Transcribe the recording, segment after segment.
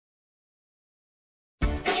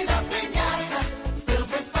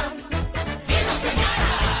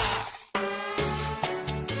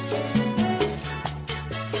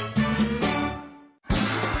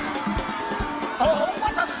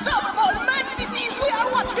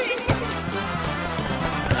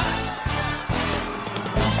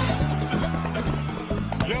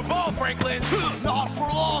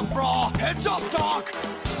Stop talk!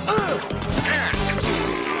 Oh,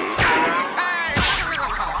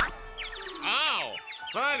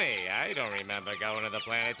 funny. I don't remember going to the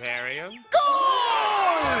planetarium.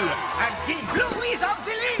 Goal! And Team Blue is off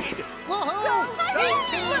the lead! Woohoo! Go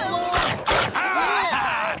Team Blue!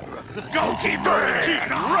 Go Team Red! Team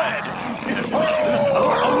Red!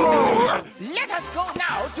 Let us go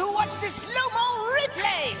now to watch the slow-mo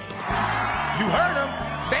replay! You heard him.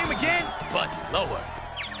 Same again, but slower.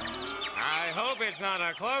 I hope it's not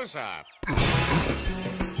a close-up.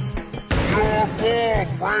 Your ball,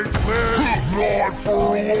 Franklin! Not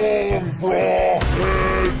for long, brah!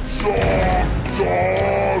 Head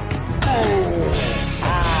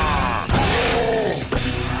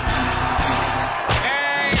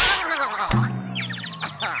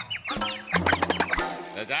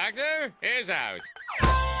The doctor is out.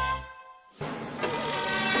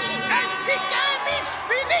 And the game is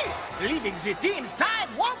finished! Leaving the teams tied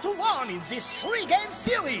 1-1 in this 3-game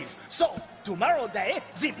series. So, tomorrow day,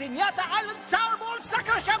 the Piñata Island Sourball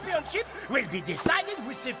Soccer Championship will be decided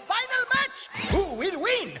with the final match. Who will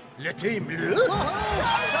win? Le Team Bleu? Or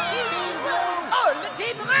Le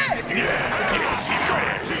Team Red? Team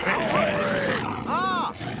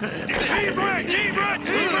Red! Team Red!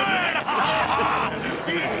 Team Red!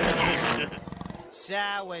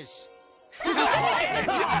 Sours.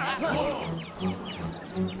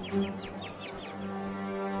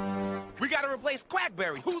 We gotta replace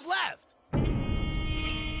Quackberry. Who's left?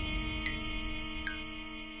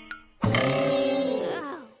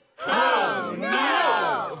 Oh,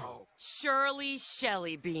 no! Shirley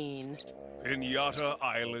Shelleybean. Piñata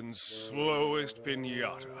Island's slowest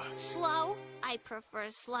piñata. Slow? I prefer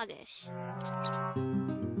sluggish.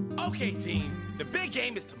 Okay, team. The big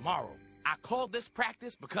game is tomorrow. I called this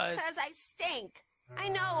practice because I stink. I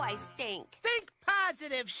know I stink. Think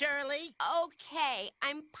positive, Shirley. Okay,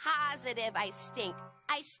 I'm positive I stink.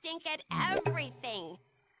 I stink at everything.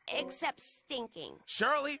 Except stinking.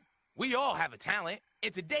 Shirley, we all have a talent,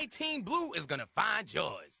 and today Team Blue is gonna find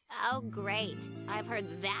yours. Oh, great. I've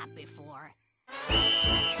heard that before.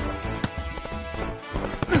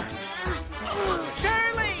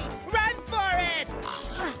 Shirley, run for it!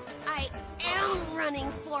 I am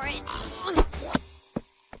running for it.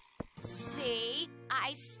 See?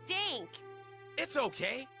 I stink. It's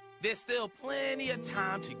okay. There's still plenty of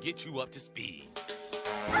time to get you up to speed.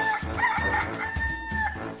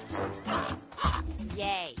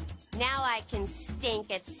 Yay. Now I can stink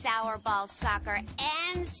at sourball soccer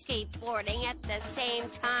and skateboarding at the same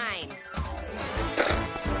time.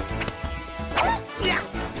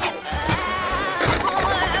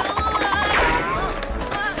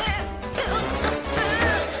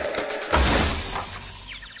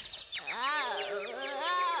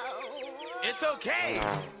 It's okay.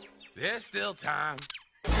 There's still time.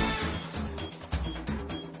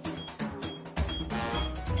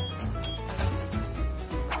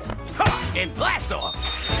 Ha! And blast off!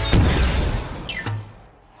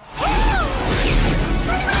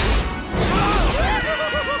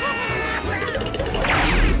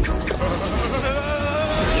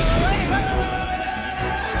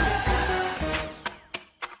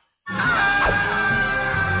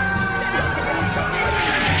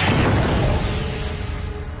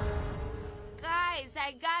 Guys,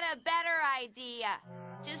 I got a better idea.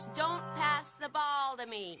 Just don't pass the ball to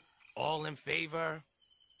me. All in favor?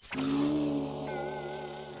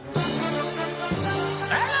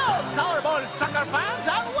 Hello, Sourball soccer fans,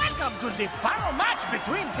 and welcome to the final match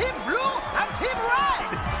between Team Blue and Team Red.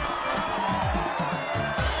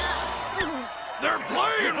 They're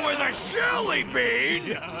playing with a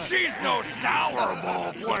Shelleybean! She's no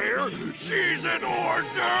sourball player! She's an hors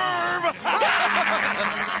d'oeuvre!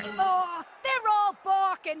 Oh, they're all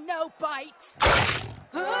bark and no bite.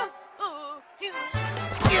 Huh? Oh.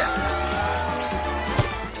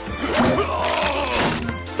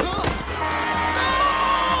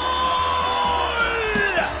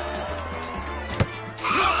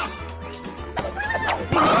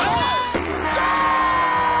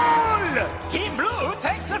 Team Blue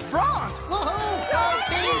takes the front. Woohoo! Go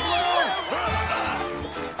Team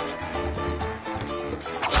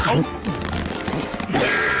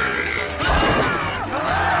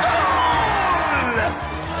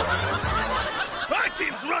Our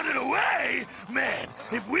team's running away! Man,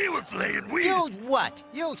 if we were playing, we... You what?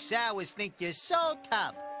 You sours think you're so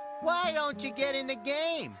tough. Why don't you get in the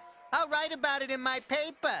game? I'll write about it in my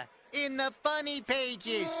paper. In the funny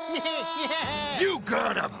pages. Yeah. You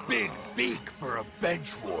got a big beak for a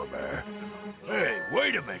bench warmer. Hey,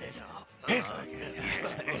 wait a minute.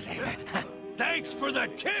 Thanks for the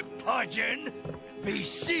tip, Pudgeon. Be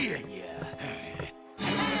seeing ya.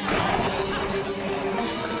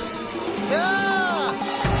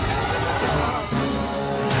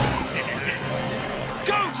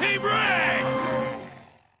 Go, Team Red!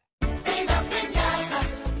 Viva Piñata,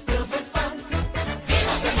 filled with fun.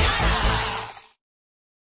 Viva Piñata!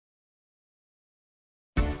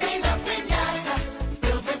 Viva Piñata,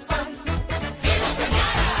 filled with fun. Viva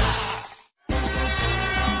Piñata!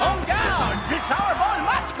 On guard! The Sour Ball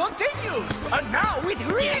match continues! And now with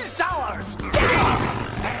real sours!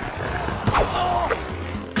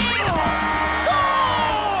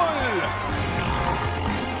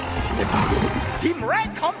 Team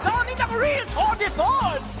Red comes on in the real tour de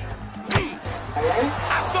force!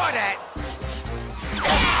 I saw that!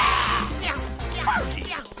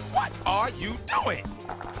 Fergy, what are you doing?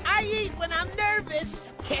 I eat when I'm nervous.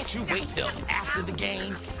 Can't you wait till after the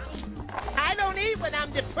game? I don't eat when I'm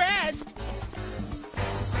depressed.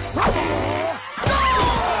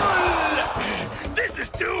 This is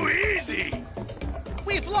too easy!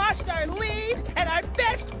 We've lost our lead and our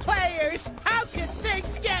best players. How could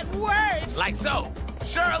things get worse? Like so.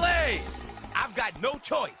 Shirley! I've got no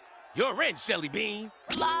choice. You're in, Shelleybean.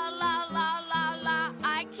 La la la la la.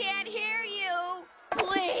 I can't hear you.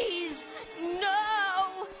 Please,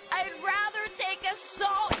 no. I'd rather take a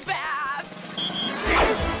salt bath.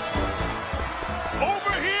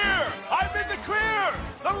 Over here! I'm in the clear!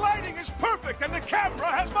 The lighting is perfect and the camera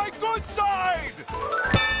has my good side!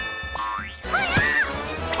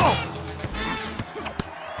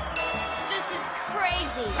 This is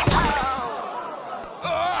crazy.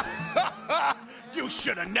 You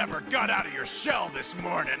should have never got out of your shell this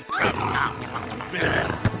morning.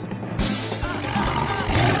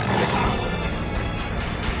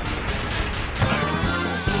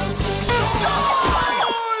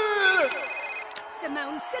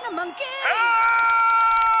 Simone Cinnamonkey!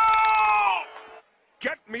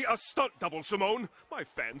 Get me a stunt double, Simone. My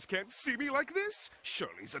fans can't see me like this.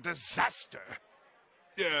 Shirley's a disaster.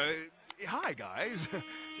 Hi, guys.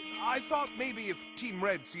 I thought maybe if Team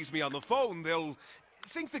Red sees me on the phone, they'll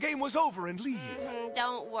think the game was over and leave.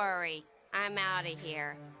 Don't worry. I'm out of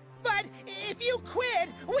here. But if you quit,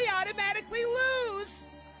 we automatically lose.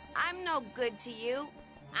 I'm no good to you.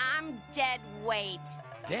 I'm dead weight.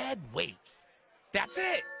 Dead weight. That's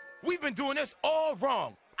it. We've been doing this all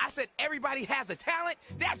wrong. I said everybody has a talent.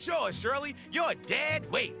 That's yours, Shirley. You're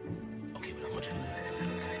dead weight. Okay, but I want you to...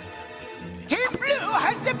 Team Blue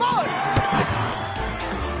has the ball.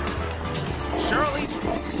 Shirley,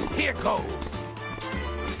 here goes.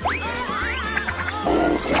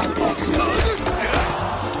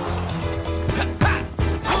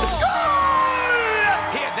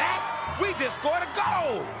 Hear that? We just scored a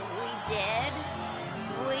goal. We did.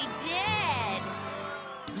 We did.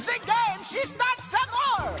 The game, she starts some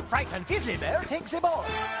more. Franklin Fizzly Bear takes the ball.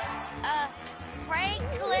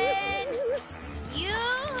 Franklin. You.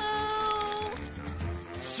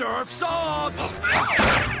 Surf's up!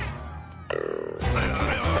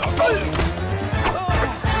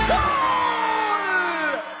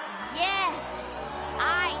 Yes,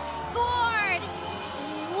 I scored.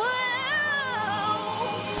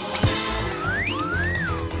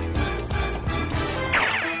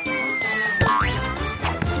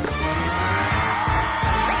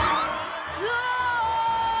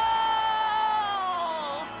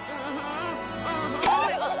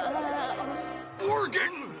 We're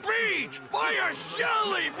getting beat by a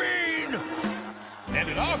Shelleybean! And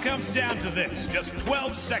it all comes down to this. Just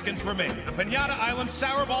 12 seconds remain. The Piñata Island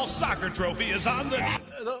Sourball Soccer Trophy is on the...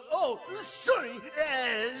 Oh, sorry.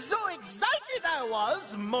 So excited I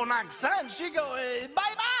was. Mon accent, she go,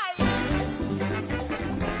 bye-bye.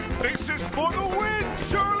 This is for the win,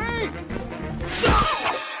 Shirley!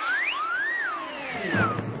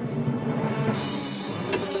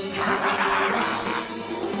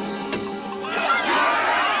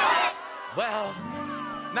 Well,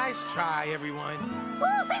 nice try, everyone.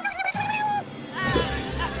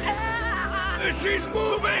 She's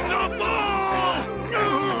moving the ball!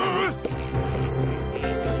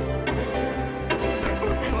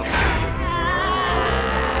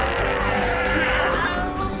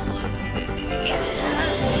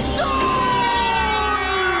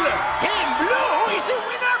 Team Blue is the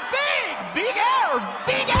winner big! Big air,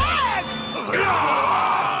 big ass!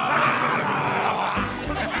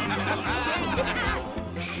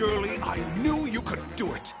 Shirley, I knew you could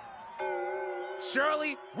do it.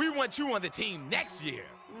 Shirley, we want you on the team next year.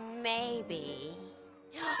 Maybe.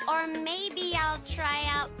 Or maybe I'll try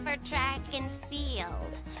out for track and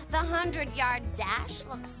field. The 100-yard dash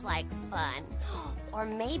looks like fun. Or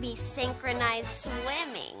maybe synchronized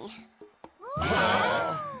swimming.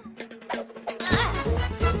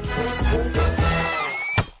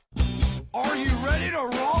 Are you ready to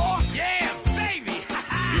rock? Yeah!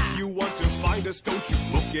 this, don't you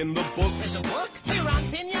look in the book. There's a book? We're on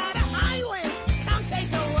Piñata Island. Come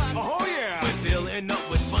take a look. Oh, yeah. We're filling up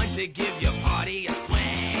with fun to give your party a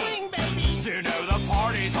swing. Swing, baby. You know the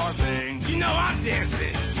party's our thing. You know I'm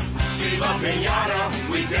dancing. Viva Piñata,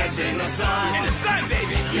 we dance in the sun. In the sun,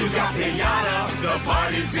 baby. You got Piñata, the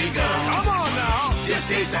party's begun. Come on now. Just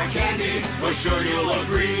taste that candy, we're sure you'll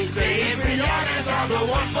agree. Saying Piñatas are the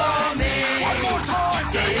ones for me. One more time.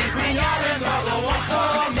 Saying Piñatas are the ones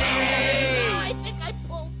for me.